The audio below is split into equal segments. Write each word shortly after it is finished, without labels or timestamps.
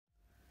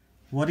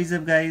What is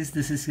up guys,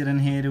 this is Karan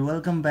here.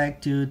 Welcome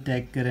back to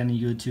Tech Karan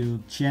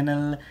YouTube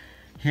channel.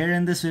 Here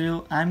in this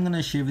video, I'm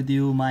gonna share with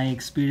you my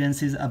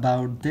experiences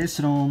about this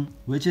ROM,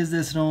 which is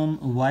this ROM,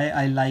 why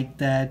I like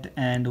that,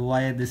 and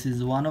why this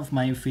is one of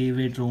my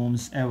favorite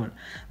ROMs ever.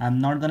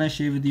 I'm not gonna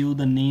share with you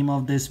the name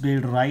of this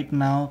build right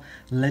now.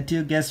 Let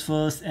you guess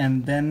first,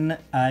 and then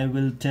I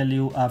will tell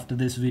you after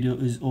this video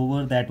is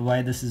over that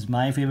why this is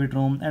my favorite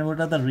ROM and what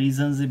are the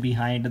reasons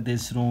behind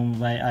this ROM,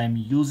 why I'm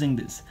using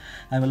this.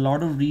 I have a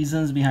lot of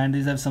reasons behind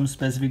this. I have some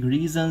specific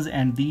reasons,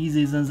 and these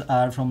reasons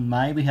are from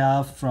my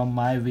behalf, from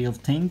my way of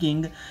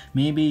thinking.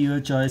 Maybe your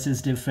choice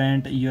is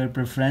different, your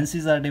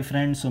preferences are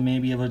different, so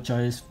maybe our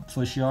choice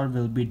for sure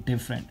will be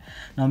different.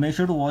 Now make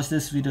sure to watch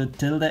this video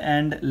till the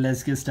end.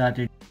 Let's get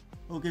started.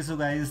 Okay, so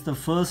guys, the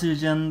first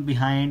reason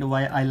behind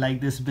why I like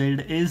this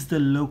build is the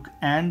look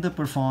and the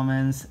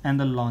performance and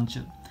the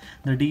launcher.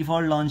 The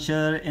default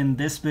launcher in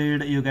this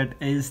build you get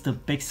is the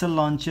Pixel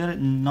launcher.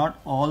 Not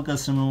all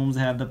custom ROMs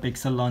have the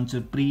Pixel launcher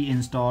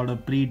pre-installed or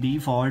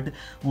pre-default.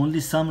 Only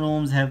some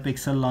ROMs have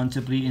Pixel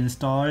launcher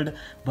pre-installed,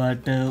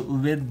 but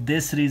with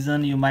this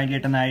reason you might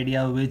get an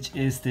idea which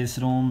is this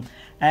ROM.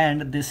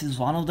 And this is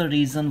one of the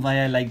reasons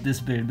why I like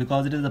this build,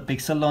 because it is a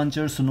Pixel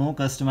launcher, so no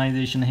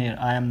customization here.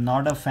 I am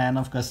not a fan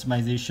of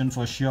customization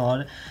for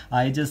sure.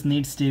 I just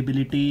need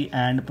stability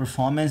and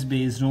performance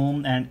based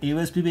ROM, and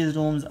AOSP based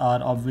ROMs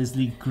are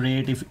obviously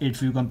great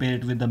if you compare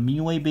it with the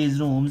MIUI based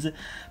ROMs.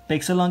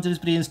 Pixel launcher is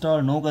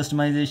pre-installed, no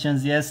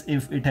customizations. Yes,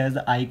 if it has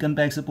the icon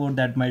pack support,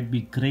 that might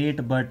be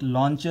great, but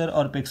launcher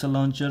or Pixel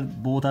launcher,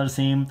 both are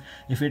same.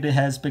 If it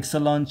has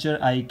Pixel launcher,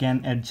 I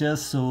can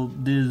adjust, so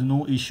there is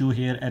no issue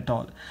here at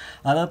all.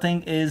 Other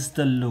thing is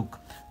the look.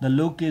 The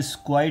look is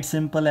quite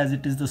simple as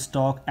it is the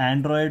stock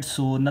Android,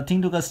 so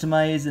nothing to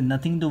customize,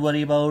 nothing to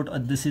worry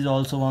about. This is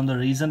also one of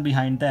the reason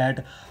behind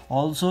that.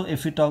 Also,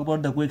 if we talk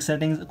about the quick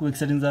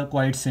settings are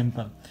quite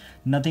simple.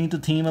 Nothing to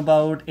theme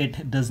about.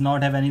 It does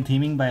not have any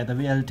theming, by the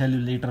way, I'll tell you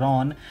later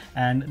on,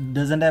 and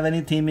doesn't have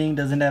any theming,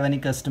 doesn't have any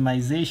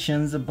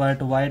customizations.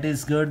 But why it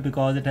is good?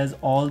 Because it has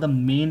all the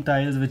main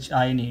tiles which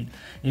I need.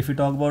 If you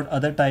talk about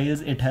other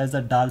tiles, it has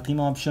a dark theme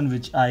option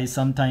which I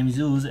sometimes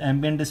use,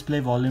 ambient display,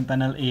 volume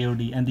panel,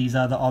 AOD, and these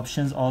are the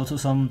options. Also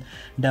some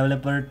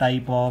developer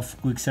type of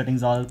quick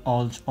settings, all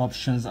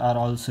options are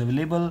also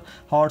available.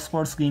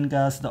 Hotspot,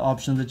 screencast, the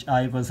options which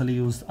I personally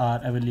use are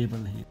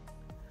available here.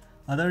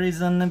 Other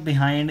reason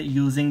behind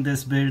using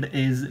this build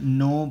is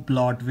no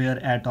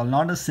bloatware at all,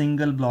 not a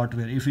single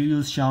bloatware. If you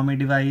use Xiaomi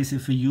device,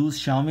 if you use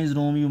Xiaomi's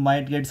ROM, you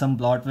might get some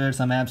bloatware,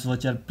 some apps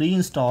which are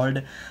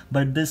pre-installed,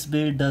 but this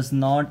build does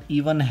not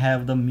even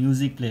have the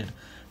music player.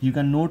 You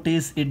can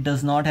notice it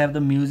does not have the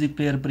music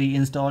player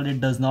pre-installed.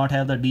 It does not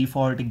have the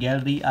default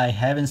gallery. I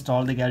have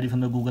installed the gallery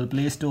from the Google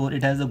Play Store.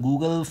 It has the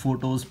Google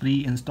Photos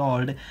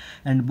pre-installed,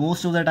 and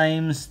most of the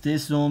times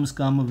these ROMs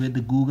come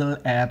with Google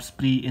Apps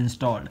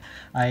pre-installed.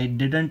 I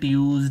didn't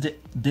use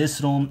this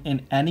ROM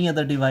in any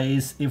other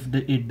device if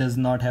it does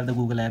not have the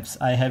Google Apps.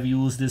 I have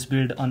used this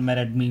build on my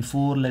Redmi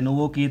 4,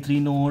 Lenovo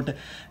K3 Note,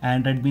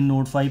 and Redmi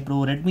Note 5 Pro,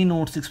 Redmi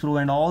Note 6 Pro,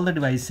 and all the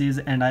devices,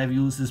 and I have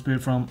used this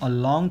build from a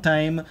long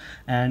time,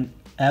 and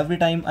every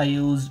time I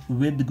use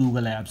with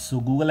Google Apps.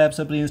 So Google Apps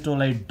are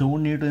pre-installed. I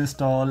don't need to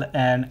install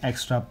an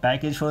extra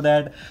package for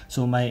that.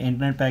 So my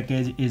internet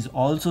package is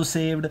also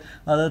saved.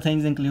 Other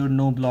things include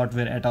no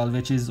bloatware at all,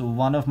 which is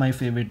one of my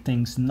favorite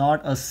things. Not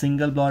a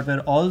single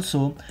bloatware.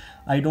 Also,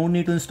 I don't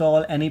need to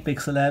install any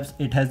Pixel apps.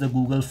 It has the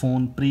Google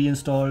phone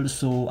pre-installed,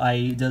 so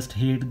I just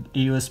hate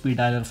AOSP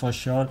dialer for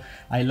sure.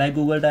 I like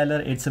Google dialer.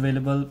 It's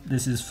available.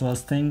 This is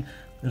first thing.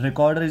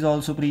 Recorder is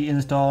also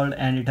pre-installed,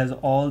 and it has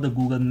all the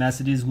Google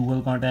messages,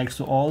 Google contacts,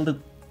 so all the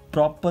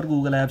proper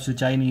Google apps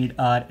which I need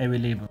are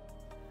available.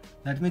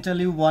 Let me tell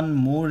you one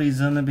more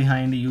reason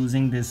behind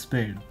using this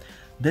build.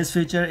 This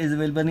feature is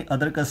available in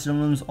other custom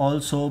ROMs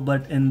also,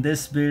 but in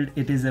this build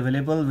it is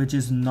available, which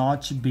is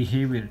notch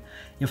behavior.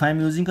 If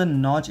I'm using a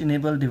notch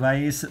enabled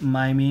device,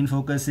 my main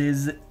focus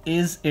is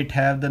it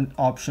have the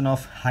option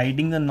of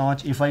hiding the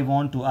notch if I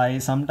want to. I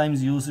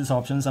sometimes use this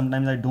option,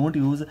 sometimes I don't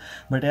use,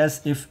 but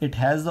yes, if it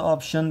has the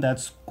option,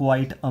 that's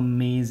quite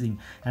amazing.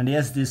 And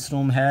yes, this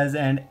ROM has,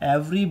 and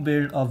every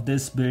build of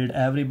this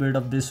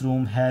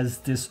ROM has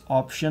this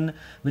option,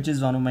 which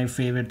is one of my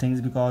favorite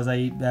things, because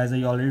as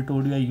I already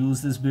told you, I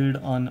use this build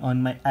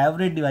on my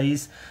average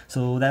device,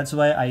 so that's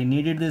why I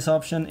needed this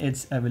option.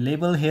 It's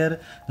available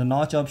here, the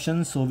notch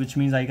option, so which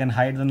means I can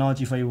hide the notch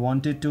if I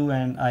wanted to,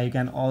 and I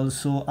can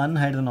also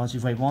unhide the notch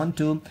if I want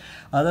to.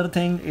 Other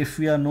thing, if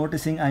we are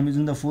noticing, I'm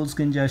using the full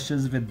screen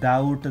gestures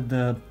without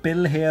the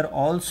pill here.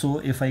 Also,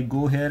 if I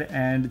go here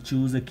and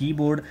choose the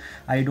keyboard,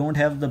 I don't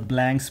have the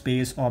blank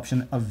space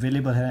option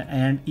available here,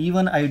 and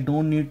even I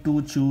don't need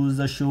to choose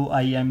the show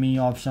IME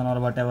option or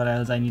whatever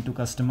else I need to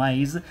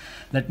customize.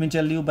 Let me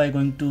tell you, by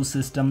going to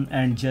system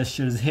and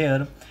gestures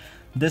here,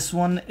 This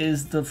one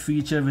is the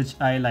feature which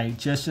I like.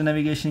 Gesture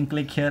navigation,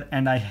 click here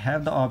and I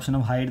have the option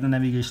of hide the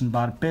navigation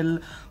bar pill.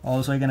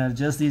 Also I can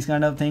adjust these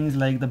kind of things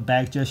like the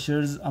back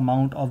gestures,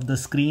 amount of the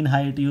screen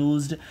height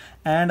used,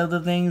 and other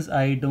things.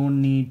 I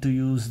don't need to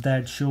use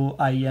that show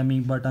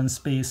IME button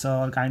space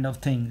or kind of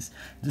things.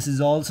 This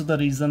is also the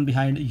reason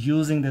behind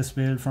using this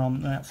build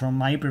from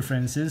my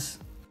preferences.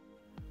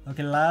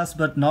 Okay, last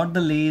but not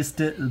the least,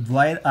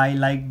 why I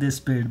like this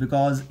build,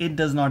 because it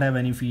does not have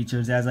any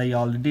features. As I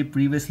already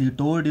previously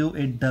told you,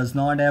 it does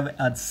not have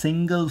a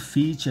single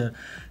feature.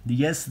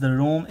 Yes, the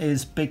ROM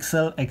is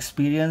Pixel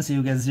Experience.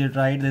 You guessed it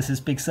right. This is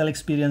Pixel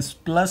Experience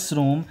Plus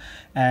ROM,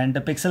 and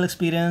the Pixel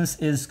Experience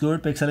is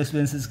good. Pixel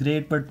Experience is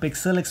great, but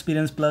Pixel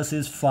Experience Plus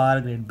is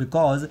far great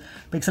because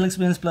Pixel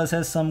Experience Plus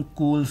has some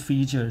cool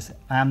features.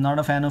 I am not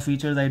a fan of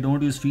features. I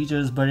don't use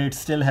features, but it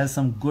still has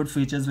some good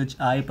features which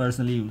I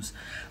personally use.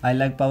 I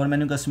like power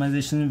menu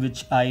customization,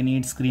 which I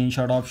need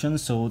screenshot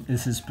options, so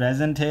this is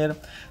present here.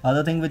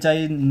 Other thing which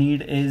I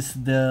need is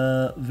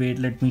the, wait,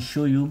 let me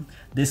show you,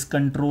 this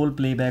control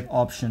playback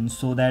option,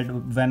 so that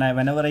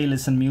whenever I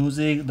listen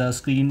music, the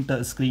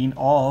screen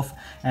off,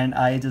 and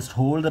I just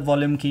hold the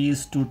volume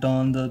keys to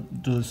turn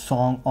the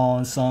song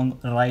on, song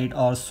right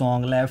or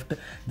song left.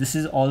 This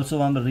is also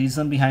one of the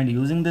reason behind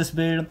using this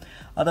build.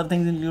 Other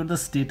things include the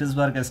status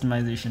bar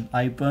customization.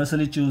 I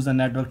personally choose the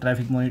network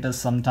traffic monitor.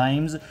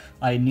 Sometimes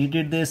I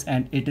needed this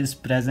and it is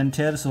present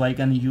here, so I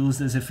can use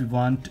this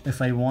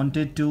if I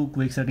wanted to.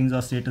 Quick settings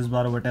or status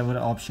bar or whatever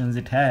options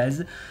it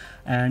has.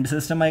 And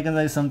system icons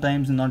I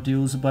sometimes not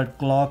use, but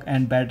clock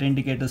and battery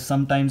indicators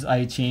sometimes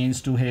I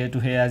change to here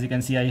to here. As you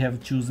can see, I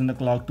have chosen the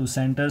clock to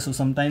center, so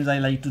sometimes I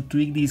like to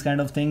tweak these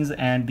kind of things,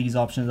 and these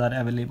options are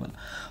available.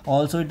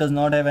 Also, it does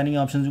not have any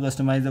options to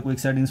customize the quick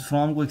settings.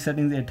 From quick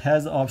settings, it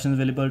has options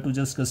available to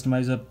just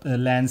customize a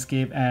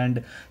landscape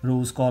and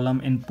rows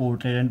column in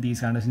portrait and these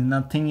kind of things.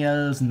 Nothing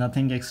else,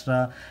 nothing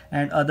extra.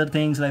 And other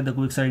things like the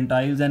quick setting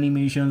tiles,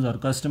 animations or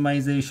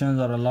customizations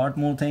or a lot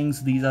more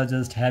things, these are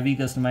just heavy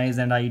customized,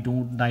 and I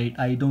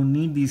don't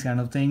need these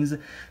kind of things.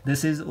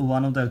 This is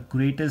one of the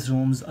greatest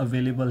ROMs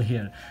available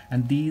here,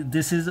 and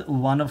this is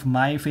one of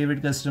my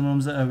favorite custom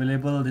ROMs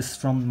available. This is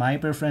from my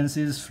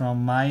preferences,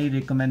 from my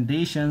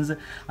recommendations.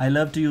 I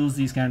love to use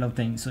these kind of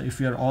things. So if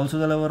you're also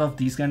the lover of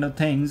these kind of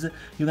things,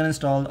 you can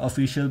install the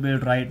official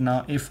build right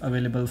now if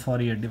available for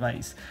your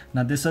device.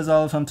 Now this was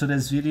all from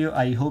today's video.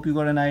 I hope you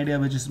got an idea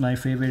which is my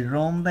favorite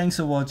ROM. Thanks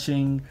for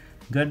watching.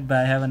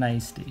 Goodbye. Have a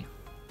nice day.